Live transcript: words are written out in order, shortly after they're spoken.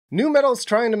Nu metal's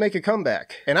trying to make a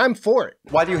comeback, and I'm for it.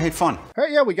 Why do you hate fun?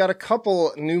 Alright, yeah, we got a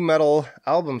couple nu metal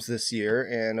albums this year,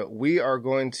 and we are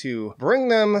going to bring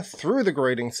them through the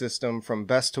grading system from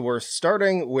best to worst,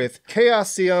 starting with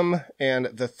Chaoseum and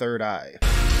The Third Eye.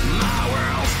 My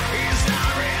world is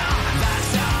not real,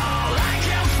 that's all I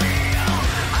can feel.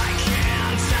 I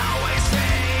can't always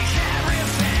think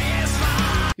everything is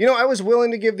fine. You know, I was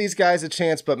willing to give these guys a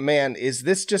chance, but man, is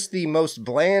this just the most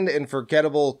bland and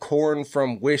forgettable Korn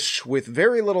from Wish with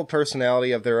very little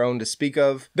personality of their own to speak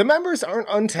of. The members aren't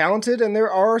untalented, and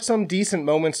there are some decent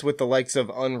moments with the likes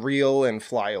of Unreal and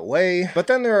Fly Away, but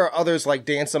then there are others like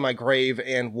Dance on My Grave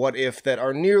and What If that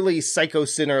are nearly Psycho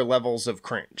Sinner levels of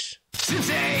cringe.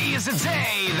 Today is a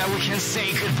day that we can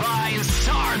say goodbye and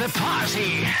start the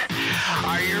party.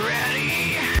 Are you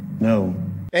ready? No.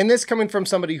 And this coming from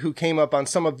somebody who came up on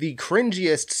some of the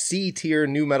cringiest C-tier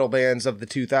nu metal bands of the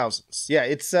 2000s. Yeah,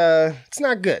 it's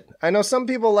not good. I know some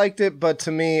people liked it, but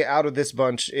to me, out of this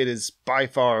bunch, it is by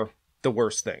far the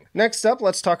worst thing. Next up,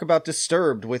 let's talk about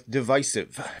Disturbed with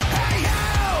Divisive. Hey you!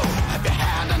 Have you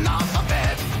had enough of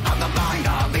it? Of the blind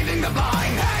are leading the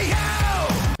blind. Hey you!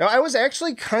 Now, I was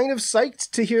actually kind of psyched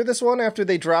to hear this one after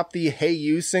they dropped the Hey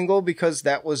You single because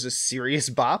that was a serious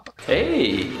bop.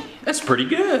 Hey, that's pretty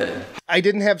good. I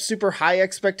didn't have super high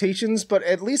expectations, but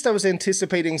at least I was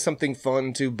anticipating something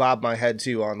fun to bob my head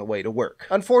to on the way to work.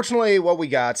 Unfortunately, what we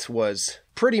got was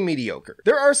pretty mediocre.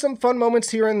 There are some fun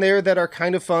moments here and there that are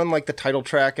kind of fun, like the title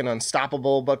track and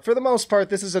Unstoppable, but for the most part,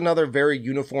 this is another very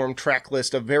uniform track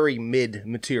list of very mid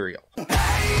material.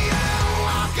 Hey you!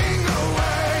 Walking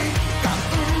away, got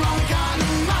the wrong kind of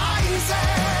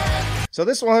mindset. So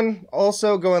this one,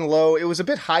 also going low. It was a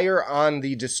bit higher on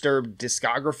the Disturbed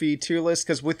discography tier list,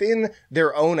 because within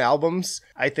their own albums,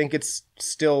 I think it's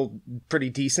still pretty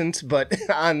decent, but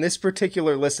on this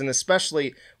particular list, and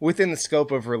especially within the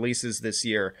scope of releases this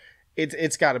year,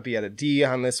 it's got to be at a D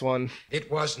on this one.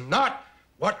 It was not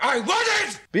what I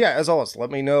wanted! But yeah, as always, let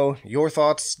me know your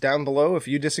thoughts down below if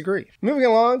you disagree. Moving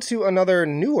along to another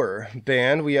newer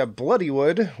band, we have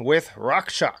Bloodywood with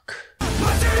Rakshak.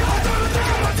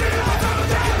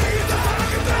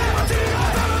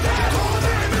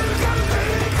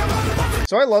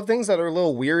 So I love things that are a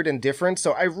little weird and different,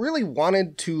 so I really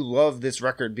wanted to love this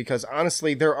record because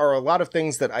honestly, there are a lot of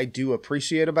things that I do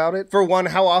appreciate about it. For one,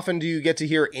 how often do you get to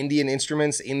hear Indian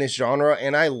instruments in this genre?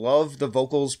 And I love the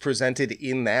vocals presented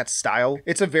in that style.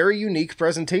 It's a very unique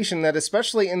presentation that,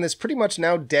 especially in this pretty much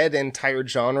now dead and tired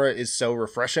genre, is so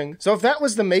refreshing. So if that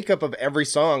was the makeup of every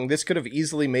song, this could have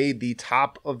easily made the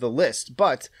top of the list,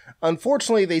 but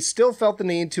unfortunately, they still felt the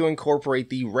need to incorporate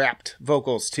the rapped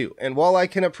vocals too. And while I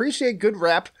can appreciate good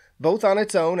rap, both on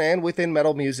its own and within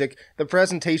metal music, the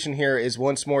presentation here is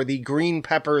once more the green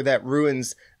pepper that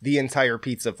ruins the entire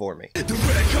pizza for me. The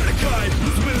red kind of guy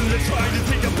who's willing to try to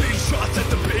take a big shot at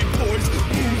the big boys.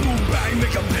 Boom, boom, bang,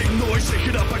 make a big noise, shake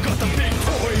it up, I got the big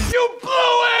toys. You blew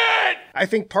it! I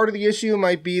think part of the issue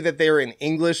might be that they're in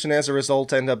English and as a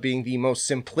result end up being the most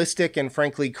simplistic and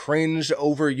frankly cringe,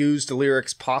 overused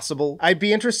lyrics possible. I'd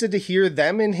be interested to hear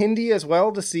them in Hindi as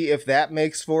well to see if that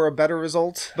makes for a better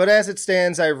result. But as it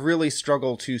stands, I really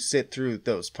struggle to sit through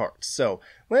those parts. So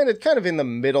landed kind of in the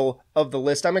middle of the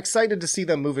list. I'm excited to see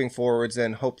them moving forwards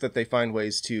and hope that they find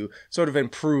ways to sort of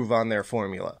improve on their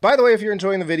formula. By the way, if you're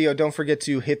enjoying the video, don't forget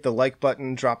to hit the like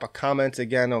button, drop a comment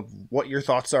again of what your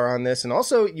thoughts are on this, and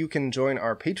also you can join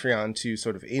our Patreon to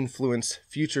sort of influence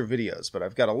future videos. But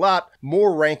I've got a lot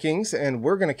more rankings, and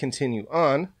we're going to continue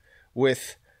on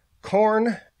with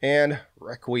Korn and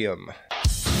Requiem.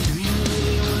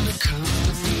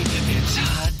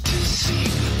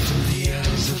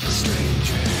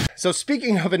 So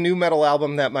speaking of a nu metal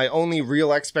album that my only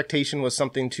real expectation was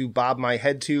something to bob my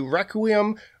head to,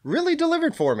 Requiem really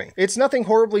delivered for me. It's nothing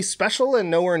horribly special and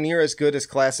nowhere near as good as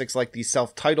classics like the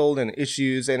Self-Titled and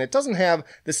Issues, and it doesn't have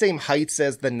the same heights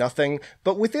as The Nothing,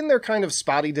 but within their kind of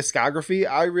spotty discography,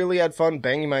 I really had fun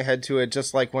banging my head to it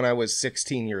just like when I was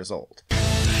 16 years old.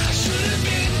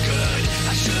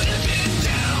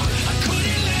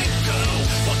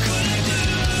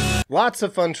 Lots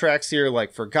of fun tracks here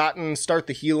like Forgotten, Start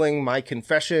the Healing, My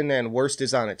Confession, and Worst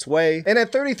is on its way. And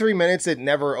at 33 minutes, it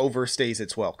never overstays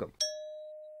its welcome.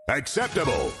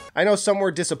 Acceptable. I know some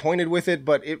were disappointed with it,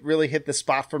 but it really hit the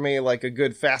spot for me like a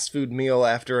good fast food meal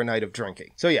after a night of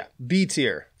drinking. So yeah, B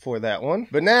tier for that one.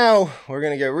 But now we're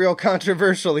gonna get real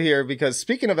controversial here because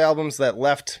speaking of albums that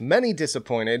left many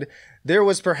disappointed, there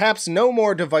was perhaps no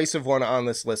more divisive one on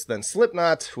this list than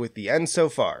Slipknot with The End So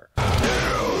Far.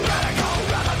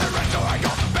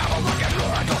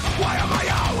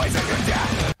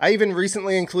 I even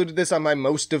recently included this on my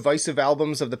most divisive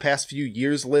albums of the past few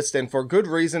years list, and for good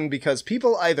reason, because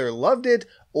people either loved it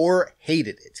or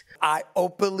hated it. I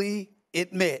openly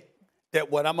admit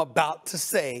that what I'm about to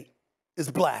say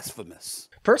is blasphemous.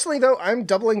 Personally though, I'm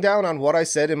doubling down on what I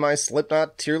said in my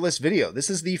Slipknot tier list video. This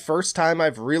is the first time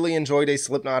I've really enjoyed a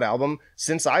Slipknot album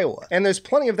since Iowa. And there's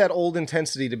plenty of that old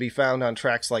intensity to be found on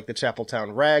tracks like the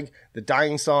Chapeltown Rag, the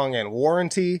Dying Song, and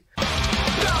Warranty.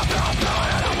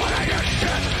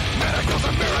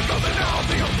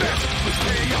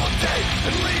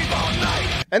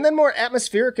 And then more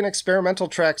atmospheric and experimental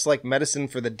tracks like Medicine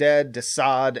for the Dead,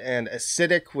 Desaad, and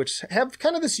Acidic, which have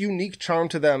kind of this unique charm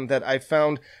to them that I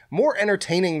found more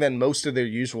entertaining than most of their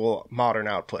usual modern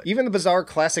output. Even the bizarre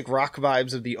classic rock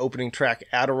vibes of the opening track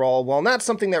Adderall, while not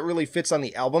something that really fits on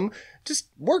the album, just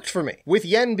worked for me. With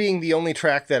Yen being the only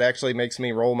track that actually makes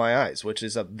me roll my eyes, which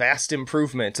is a vast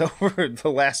improvement over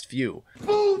the last few.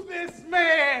 Boo this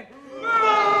man!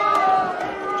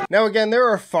 Now again, there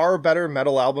are far better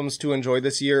metal albums to enjoy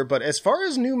this year, but as far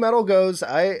as new metal goes,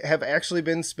 I have actually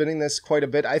been spinning this quite a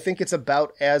bit. I think it's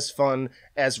about as fun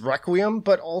as Requiem,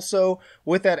 but also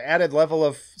with that added level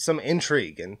of some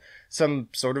intrigue and some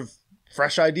sort of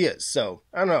fresh ideas. So,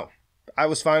 I don't know. I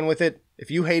was fine with it.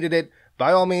 If you hated it,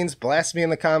 by all means, blast me in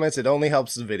the comments. It only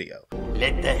helps the video.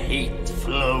 Let the hate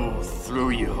flow through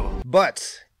you.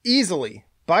 But, easily,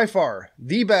 by far,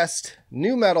 the best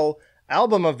new metal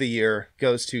album of the year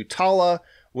goes to Tallah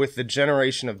with The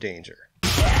Generation of Danger.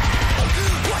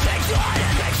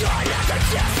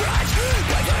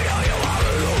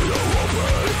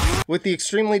 With the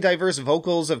extremely diverse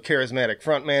vocals of charismatic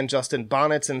frontman Justin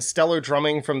Bonnets and stellar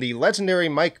drumming from the legendary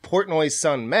Mike Portnoy's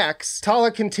son Max,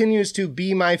 Tallah continues to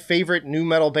be my favorite nu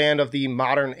metal band of the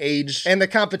modern age, and the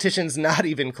competition's not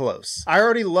even close. I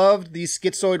already loved the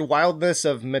schizoid wildness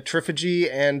of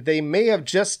Metriphagy, and they may have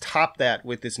just topped that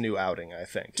with this new outing, I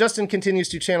think. Justin continues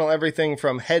to channel everything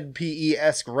from head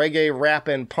PE-esque reggae, rap,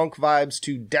 and punk vibes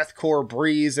to deathcore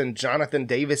breeze and Jonathan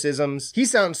Davis-isms. He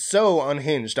sounds so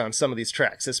unhinged on some of these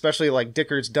tracks, especially like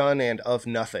Dicker's Done and Of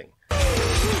Nothing.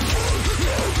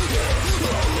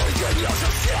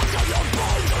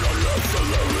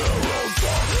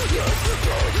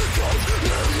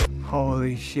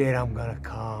 Holy shit, I'm gonna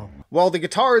come. While the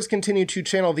guitars continue to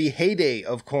channel the heyday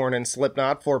of Korn and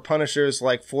Slipknot for punishers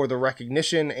like For the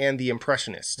Recognition and The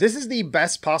Impressionists. This is the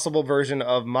best possible version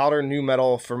of modern nu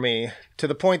metal for me, to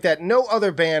the point that no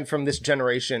other band from this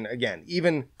generation, again,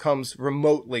 even comes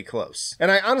remotely close. And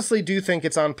I honestly do think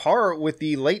it's on par with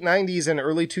the late 90s and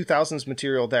early 2000s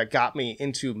material that got me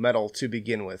into metal to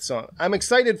begin with. So I'm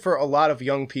excited for a lot of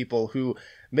young people who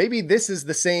maybe this is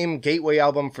the same gateway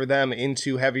album for them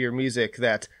into heavier music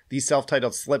that the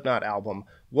self-titled Slipknot album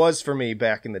was for me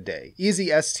back in the day. Easy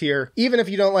S tier. Even if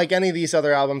you don't like any of these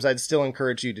other albums, I'd still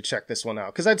encourage you to check this one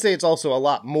out, because I'd say it's also a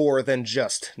lot more than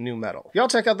just nu metal. Y'all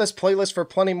check out this playlist for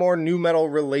plenty more nu metal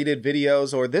related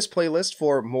videos, or this playlist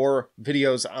for more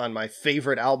videos on my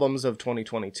favorite albums of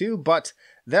 2022, but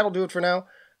that'll do it for now.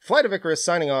 Flight of Icarus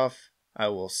signing off. I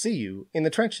will see you in the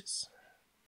trenches.